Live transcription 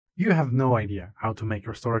You have no idea how to make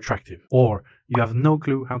your store attractive, or you have no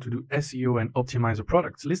clue how to do SEO and optimize your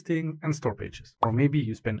products, listings, and store pages. Or maybe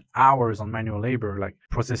you spend hours on manual labor like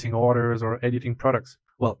processing orders or editing products.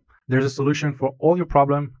 Well, there's a solution for all your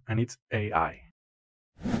problem, and it's AI.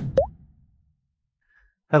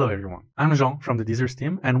 Hello everyone, I'm Jean from the DSers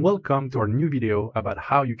team, and welcome to our new video about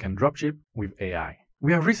how you can dropship with AI.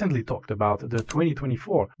 We have recently talked about the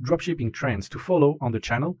 2024 dropshipping trends to follow on the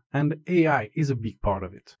channel, and AI is a big part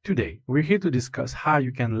of it. Today, we're here to discuss how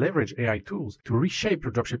you can leverage AI tools to reshape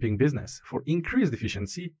your dropshipping business for increased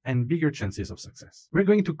efficiency and bigger chances of success. We're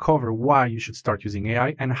going to cover why you should start using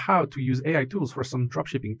AI and how to use AI tools for some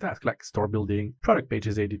dropshipping tasks like store building, product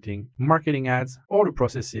pages editing, marketing ads, order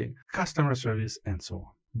processing, customer service, and so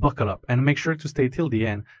on. Buckle up and make sure to stay till the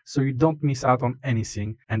end so you don't miss out on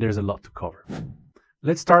anything, and there's a lot to cover.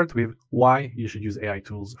 Let's start with why you should use AI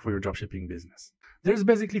tools for your dropshipping business. There's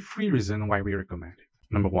basically 3 reasons why we recommend it.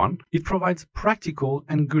 Number 1, it provides practical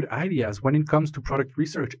and good ideas when it comes to product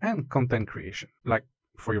research and content creation, like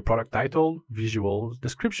for your product title, visuals,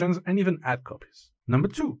 descriptions, and even ad copies. Number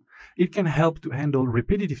 2, it can help to handle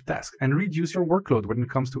repetitive tasks and reduce your workload when it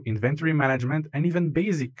comes to inventory management and even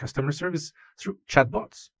basic customer service through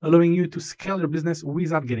chatbots, allowing you to scale your business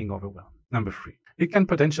without getting overwhelmed. Number 3, it can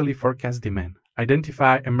potentially forecast demand,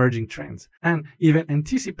 identify emerging trends, and even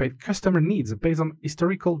anticipate customer needs based on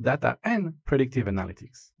historical data and predictive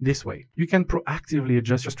analytics. This way, you can proactively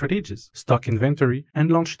adjust your strategies, stock inventory, and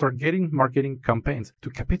launch targeting marketing campaigns to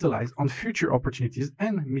capitalize on future opportunities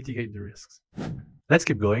and mitigate the risks. Let's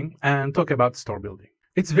keep going and talk about store building.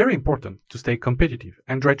 It's very important to stay competitive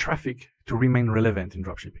and drive traffic to remain relevant in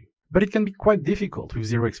dropshipping. But it can be quite difficult with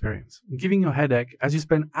zero experience, giving you a headache as you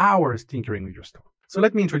spend hours tinkering with your store. So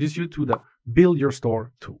let me introduce you to the Build Your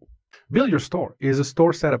Store tool. Build Your Store is a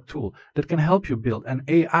store setup tool that can help you build an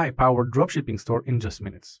AI-powered dropshipping store in just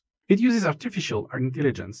minutes. It uses artificial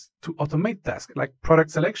intelligence to automate tasks like product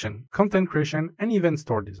selection, content creation, and even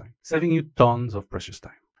store design, saving you tons of precious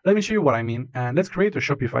time. Let me show you what I mean, and let's create a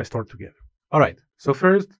Shopify store together. All right, so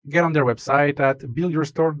first, get on their website at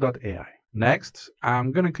buildyourstore.ai. Next,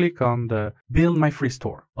 I'm going to click on the Build My Free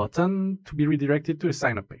Store button to be redirected to a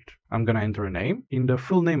sign-up page. I'm going to enter a name in the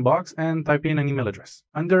full name box and type in an email address.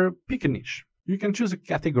 Under Pick a Niche, you can choose a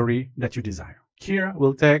category that you desire. Here,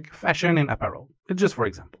 we'll take fashion and apparel, just for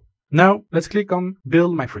example. Now, let's click on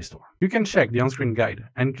Build My Free Store. You can check the on-screen guide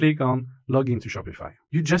and click on Log into Shopify.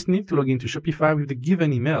 You just need to log into Shopify with the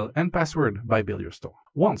given email and password by Build Your Store.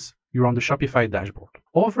 Once you're on the Shopify dashboard,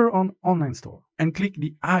 over on Online Store, and click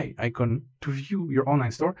the eye icon to view your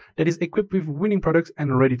online store that is equipped with winning products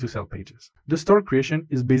and ready to sell pages. The store creation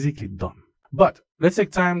is basically done. But let's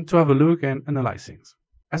take time to have a look and analyze things.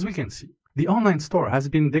 As we can see, the online store has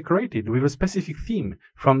been decorated with a specific theme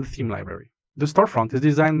from the theme library. The storefront is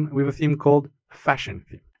designed with a theme called Fashion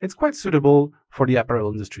Theme. It's quite suitable for the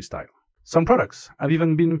apparel industry style. Some products have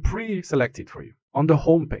even been pre-selected for you. On the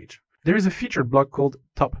home page, there is a featured block called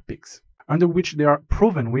Top Picks, under which there are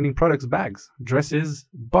proven winning products bags, dresses,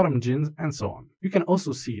 bottom jeans, and so on. You can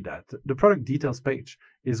also see that the product details page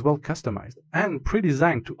is well customized and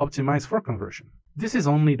pre-designed to optimize for conversion. This is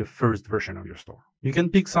only the first version of your store. You can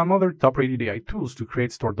pick some other top-rated AI tools to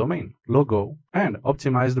create store domain, logo, and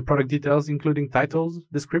optimize the product details including titles,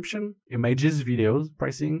 description, images, videos,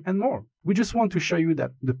 pricing, and more. We just want to show you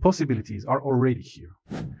that the possibilities are already here.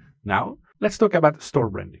 Now, let's talk about store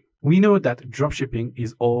branding. We know that dropshipping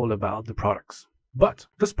is all about the products, but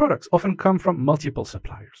those products often come from multiple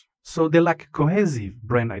suppliers, so they lack cohesive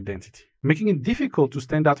brand identity, making it difficult to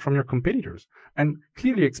stand out from your competitors and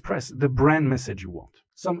clearly express the brand message you want.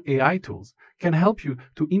 Some AI tools can help you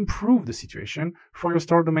to improve the situation for your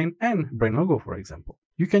store domain and brand logo, for example.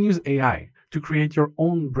 You can use AI to create your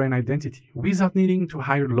own brand identity without needing to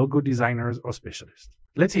hire logo designers or specialists.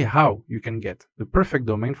 Let's see how you can get the perfect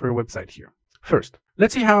domain for your website here. First,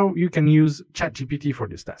 let's see how you can use ChatGPT for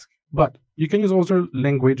this task. But you can use also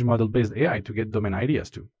language model-based AI to get domain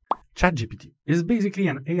ideas too. ChatGPT is basically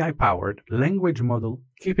an AI-powered language model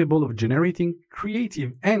capable of generating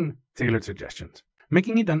creative and tailored suggestions,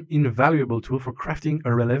 making it an invaluable tool for crafting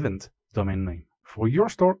a relevant domain name for your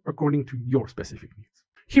store according to your specific needs.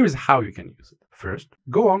 Here is how you can use it. First,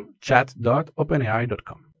 go on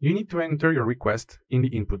chat.openai.com. You need to enter your request in the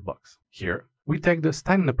input box. Here, we take the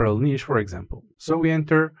style and apparel niche, for example. So we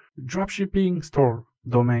enter dropshipping store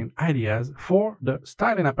domain ideas for the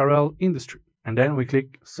style and apparel industry, and then we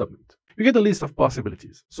click submit. You get a list of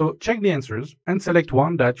possibilities. So check the answers and select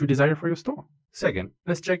one that you desire for your store. Second,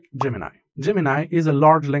 let's check Gemini. Gemini is a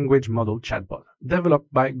large language model chatbot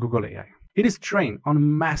developed by Google AI. It is trained on a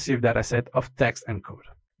massive dataset of text and code.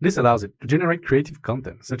 This allows it to generate creative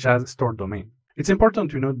content, such as stored domain. It's important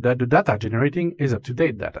to note that the data generating is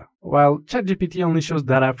up-to-date data, while ChatGPT only shows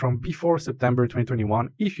data from before September 2021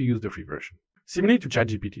 if you use the free version. Similarly to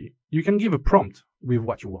ChatGPT, you can give a prompt with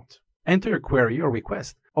what you want. Enter a query or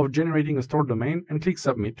request of generating a stored domain and click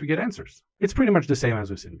Submit to get answers. It's pretty much the same as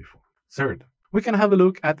we've seen before. Third, we can have a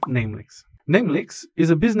look at Namelicks. Namelicks is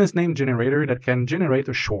a business name generator that can generate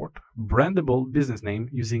a short, brandable business name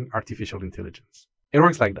using artificial intelligence. It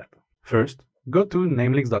works like that. First, go to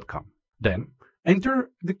namelicks.com. Then, enter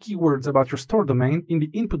the keywords about your store domain in the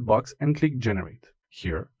input box and click Generate.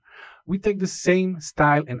 Here, we take the same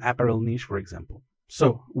style and apparel niche, for example.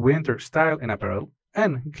 So, we enter style and apparel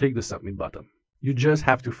and click the Submit button. You just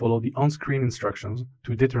have to follow the on-screen instructions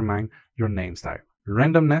to determine your name style,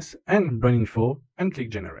 randomness, and brand info, and click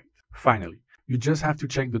Generate. Finally, you just have to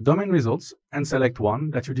check the domain results and select one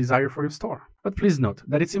that you desire for your store. But please note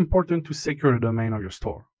that it's important to secure the domain of your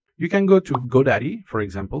store. You can go to GoDaddy, for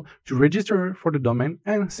example, to register for the domain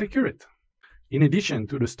and secure it. In addition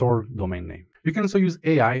to the store domain name, you can also use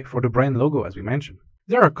AI for the brand logo, as we mentioned.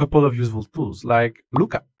 There are a couple of useful tools like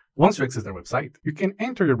Lookup. Once you access their website, you can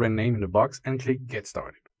enter your brand name in the box and click Get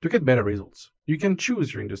Started. To get better results, you can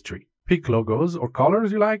choose your industry, pick logos or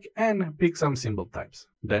colors you like, and pick some symbol types.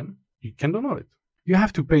 Then, you can download it. You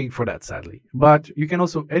have to pay for that, sadly, but you can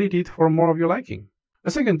also edit it for more of your liking.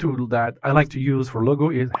 A second tool that I like to use for logo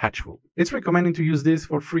is Hatchful. It's recommended to use this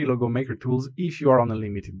for free logo maker tools if you are on a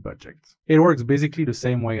limited budget. It works basically the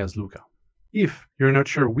same way as Lookup. If you're not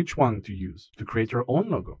sure which one to use to create your own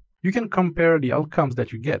logo, you can compare the outcomes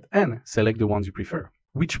that you get and select the ones you prefer.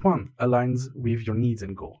 Which one aligns with your needs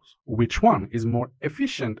and goals? Which one is more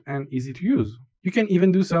efficient and easy to use? You can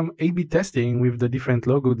even do some A/B testing with the different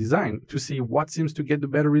logo design to see what seems to get the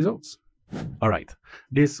better results. Alright,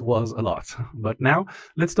 this was a lot, but now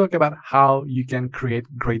let's talk about how you can create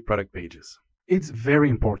great product pages. It's very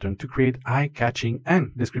important to create eye-catching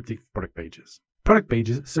and descriptive product pages. Product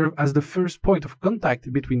pages serve as the first point of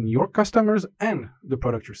contact between your customers and the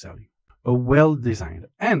product you're selling. A well-designed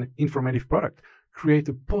and informative product creates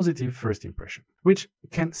a positive first impression, which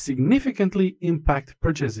can significantly impact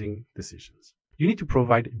purchasing decisions. You need to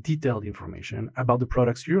provide detailed information about the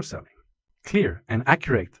products you're selling. Clear and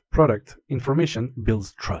accurate product information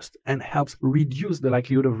builds trust and helps reduce the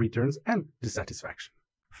likelihood of returns and dissatisfaction.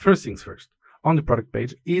 First things first, on the product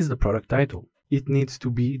page is the product title. It needs to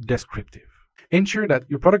be descriptive. Ensure that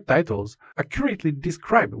your product titles accurately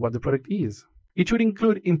describe what the product is. It should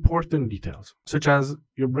include important details, such as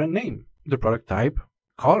your brand name, the product type,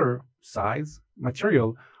 color, size,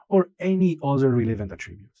 material, or any other relevant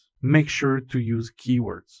attributes. Make sure to use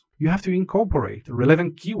keywords. You have to incorporate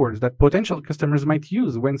relevant keywords that potential customers might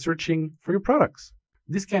use when searching for your products.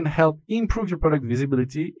 This can help improve your product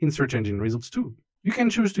visibility in search engine results too. You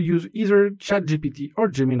can choose to use either ChatGPT or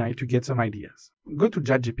Gemini to get some ideas. Go to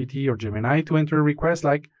ChatGPT or Gemini to enter requests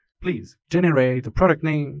like, please generate a product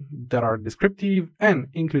name that are descriptive and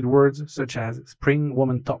include words such as spring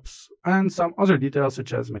woman tops and some other details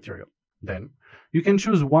such as material. Then you can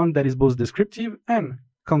choose one that is both descriptive and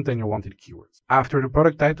contain your wanted keywords. After the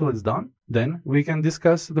product title is done, then we can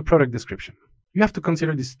discuss the product description. You have to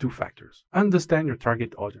consider these two factors. Understand your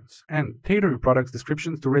target audience and tailor your product's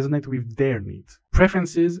descriptions to resonate with their needs,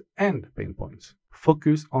 preferences, and pain points.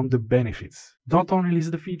 Focus on the benefits. Don't only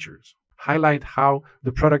list the features. Highlight how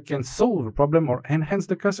the product can solve a problem or enhance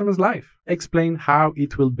the customer's life. Explain how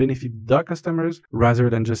it will benefit the customers rather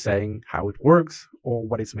than just saying how it works or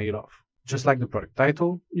what it's made of. Just like the product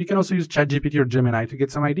title, you can also use ChatGPT or Gemini to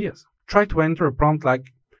get some ideas. Try to enter a prompt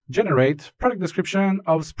like, generate product description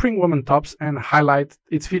of spring woman tops and highlight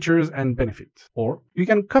its features and benefits. Or you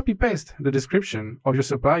can copy-paste the description of your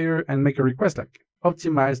supplier and make a request like,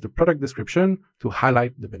 optimize the product description to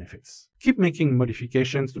highlight the benefits. Keep making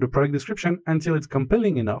modifications to the product description until it's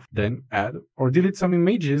compelling enough, then add or delete some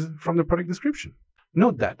images from the product description.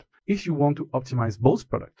 Note that if you want to optimize both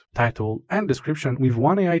product, title, and description with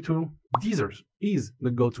one AI tool, DSers is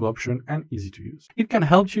the go-to option and easy to use. It can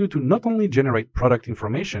help you to not only generate product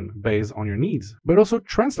information based on your needs, but also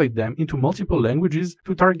translate them into multiple languages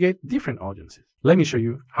to target different audiences. Let me show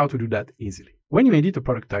you how to do that easily. When you edit a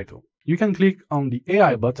product title, you can click on the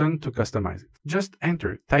AI button to customize it. Just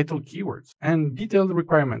enter title keywords and detail the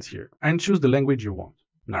requirements here and choose the language you want.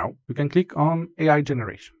 Now, you can click on AI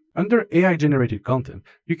generation. Under AI-generated content,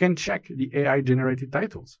 you can check the AI-generated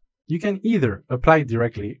titles. You can either apply it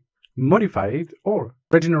directly, modify it, or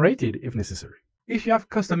regenerate it if necessary. If you have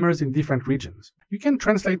customers in different regions, you can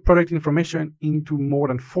translate product information into more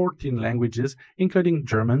than 14 languages, including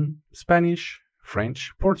German, Spanish,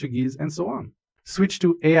 French, Portuguese, and so on. Switch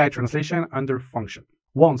to AI translation under Function.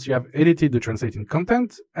 Once you have edited the translated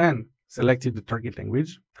content and selected the target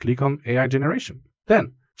language, click on AI generation.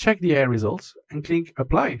 Then check the AI results and click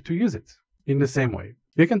Apply to use it. In the same way,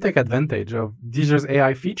 you can take advantage of DSers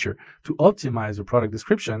AI feature to optimize your product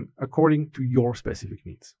description according to your specific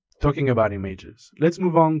needs. Talking about images, let's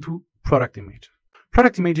move on to product images.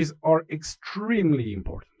 Product images are extremely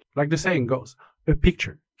important. Like the saying goes, a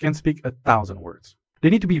picture can speak 1,000 words. They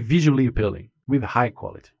need to be visually appealing with high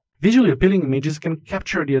quality. Visually appealing images can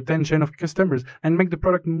capture the attention of customers and make the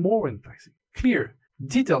product more enticing. Clear,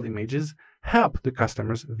 detailed images help the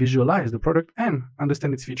customers visualize the product and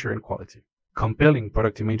understand its feature and quality. Compelling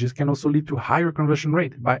product images can also lead to higher conversion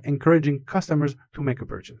rate by encouraging customers to make a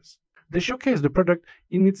purchase. They showcase the product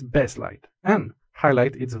in its best light and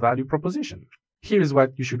highlight its value proposition. Here is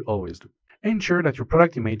what you should always do. Ensure that your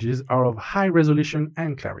product images are of high resolution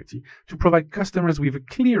and clarity to provide customers with a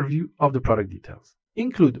clear view of the product details.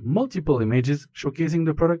 Include multiple images showcasing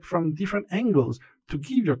the product from different angles to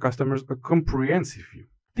give your customers a comprehensive view.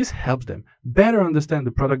 This helps them better understand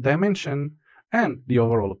the product dimension and the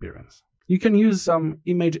overall appearance. You can use some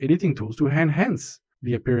image editing tools to enhance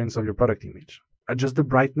the appearance of your product image. Adjust the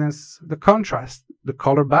brightness, the contrast, the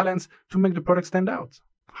color balance to make the product stand out.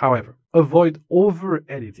 However, avoid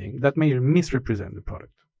over-editing that may misrepresent the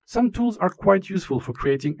product. Some tools are quite useful for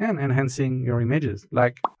creating and enhancing your images,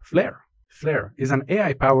 like Flare. Flare is an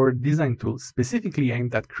AI-powered design tool specifically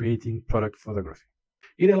aimed at creating product photography.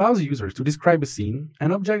 It allows users to describe a scene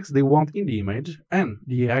and objects they want in the image, and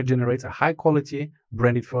the AI generates a high-quality,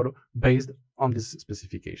 branded photo based on this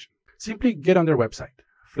specification. Simply get on their website,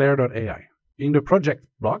 flare.ai. In the Project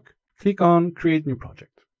block, click on Create New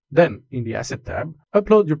Project. Then, in the Asset tab,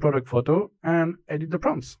 upload your product photo and edit the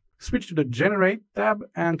prompts. Switch to the Generate tab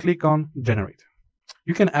and click on Generate.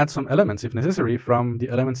 You can add some elements if necessary from the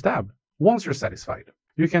Elements tab. Once you're satisfied,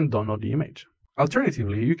 you can download the image.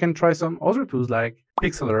 Alternatively, you can try some other tools like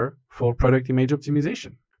Pixlr for product image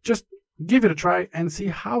optimization. Just give it a try and see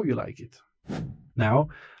how you like it. Now,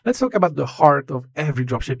 let's talk about the heart of every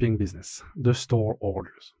dropshipping business, the store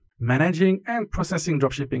orders. Managing and processing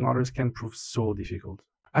dropshipping orders can prove so difficult.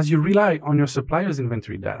 As you rely on your supplier's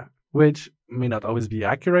inventory data, which may not always be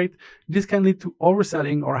accurate, this can lead to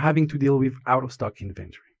overselling or having to deal with out-of-stock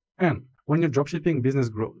inventory. And when your dropshipping business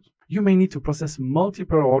grows, you may need to process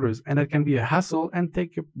multiple orders, and that can be a hassle and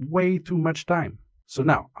take way too much time. So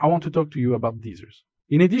now, I want to talk to you about DSers.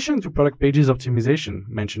 In addition to product pages optimization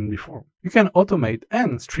mentioned before, you can automate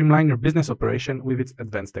and streamline your business operation with its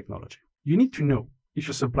advanced technology. You need to know if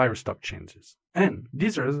your supplier stock changes, and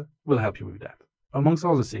DSers will help you with that. Amongst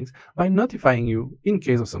other things, by notifying you in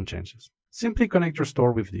case of some changes. Simply connect your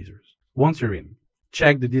store with DSers. Once you're in,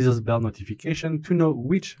 check the DSers bell notification to know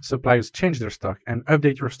which suppliers change their stock and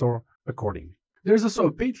update your store accordingly. There's also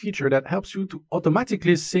a paid feature that helps you to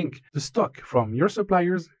automatically sync the stock from your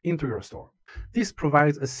suppliers into your store. This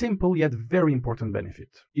provides a simple yet very important benefit.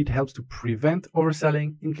 It helps to prevent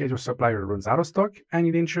overselling in case your supplier runs out of stock, and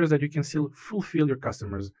it ensures that you can still fulfill your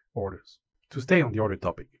customers' orders. To stay on the order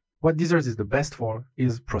topic, what DSers is the best for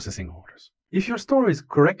is processing orders. If your store is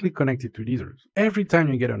correctly connected to DSers, every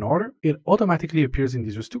time you get an order, it automatically appears in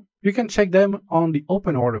DSers too. You can check them on the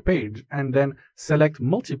Open Order page and then select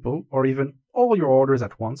multiple or even all your orders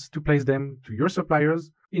at once to place them to your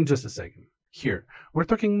suppliers in just a second. Here, we're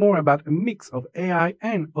talking more about a mix of AI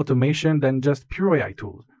and automation than just pure AI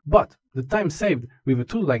tools, but the time saved with a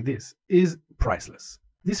tool like this is priceless.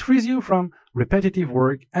 This frees you from repetitive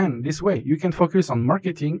work, and this way you can focus on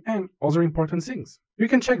marketing and other important things. You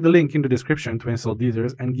can check the link in the description to install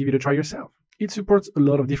DSers and give it a try yourself. It supports a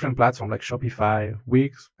lot of different platforms like Shopify,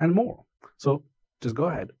 Wix, and more. So just go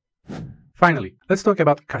ahead. Finally, let's talk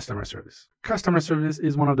about customer service. Customer service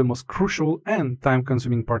is one of the most crucial and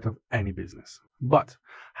time-consuming parts of any business. But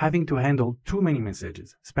having to handle too many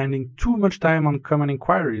messages, spending too much time on common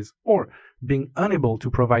inquiries, or being unable to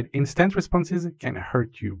provide instant responses can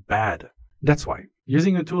hurt you bad. That's why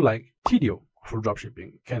using a tool like Tidio for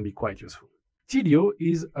dropshipping can be quite useful. Tidio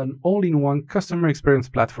is an all-in-one customer experience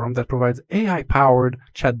platform that provides AI-powered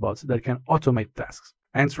chatbots that can automate tasks,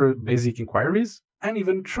 answer basic inquiries, and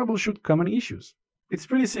even troubleshoot common issues. It's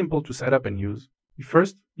pretty simple to set up and use.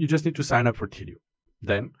 First, you just need to sign up for Tidio.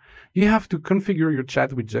 Then, you have to configure your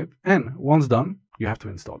chat widget, and once done, you have to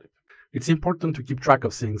install it. It's important to keep track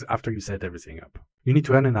of things after you set everything up. You need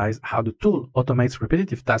to analyze how the tool automates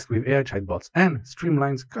repetitive tasks with AI chatbots and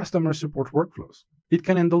streamlines customer support workflows. It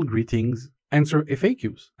can handle greetings, answer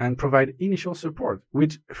FAQs, and provide initial support,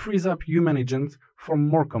 which frees up human agents for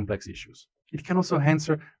more complex issues. It can also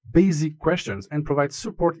answer basic questions and provide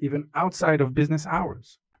support even outside of business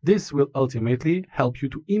hours. This will ultimately help you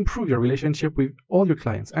to improve your relationship with all your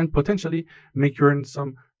clients and potentially make you earn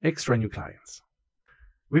some extra new clients.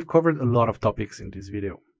 We've covered a lot of topics in this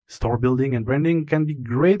video. Store building and branding can be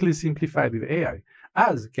greatly simplified with AI,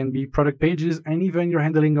 as can be product pages and even your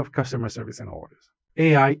handling of customer service and orders.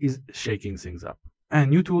 AI is shaking things up, and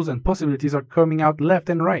new tools and possibilities are coming out left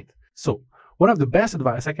and right. So, one of the best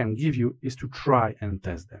advice I can give you is to try and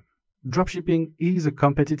test them. Dropshipping is a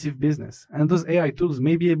competitive business, and those AI tools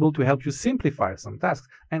may be able to help you simplify some tasks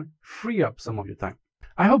and free up some of your time.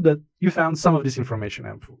 I hope that you found some of this information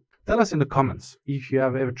helpful. Tell us in the comments if you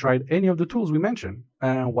have ever tried any of the tools we mentioned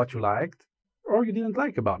and what you liked or you didn't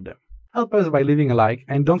like about them. Help us by leaving a like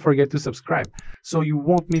and don't forget to subscribe so you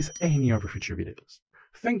won't miss any of our future videos.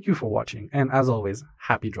 Thank you for watching, and as always,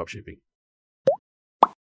 happy dropshipping.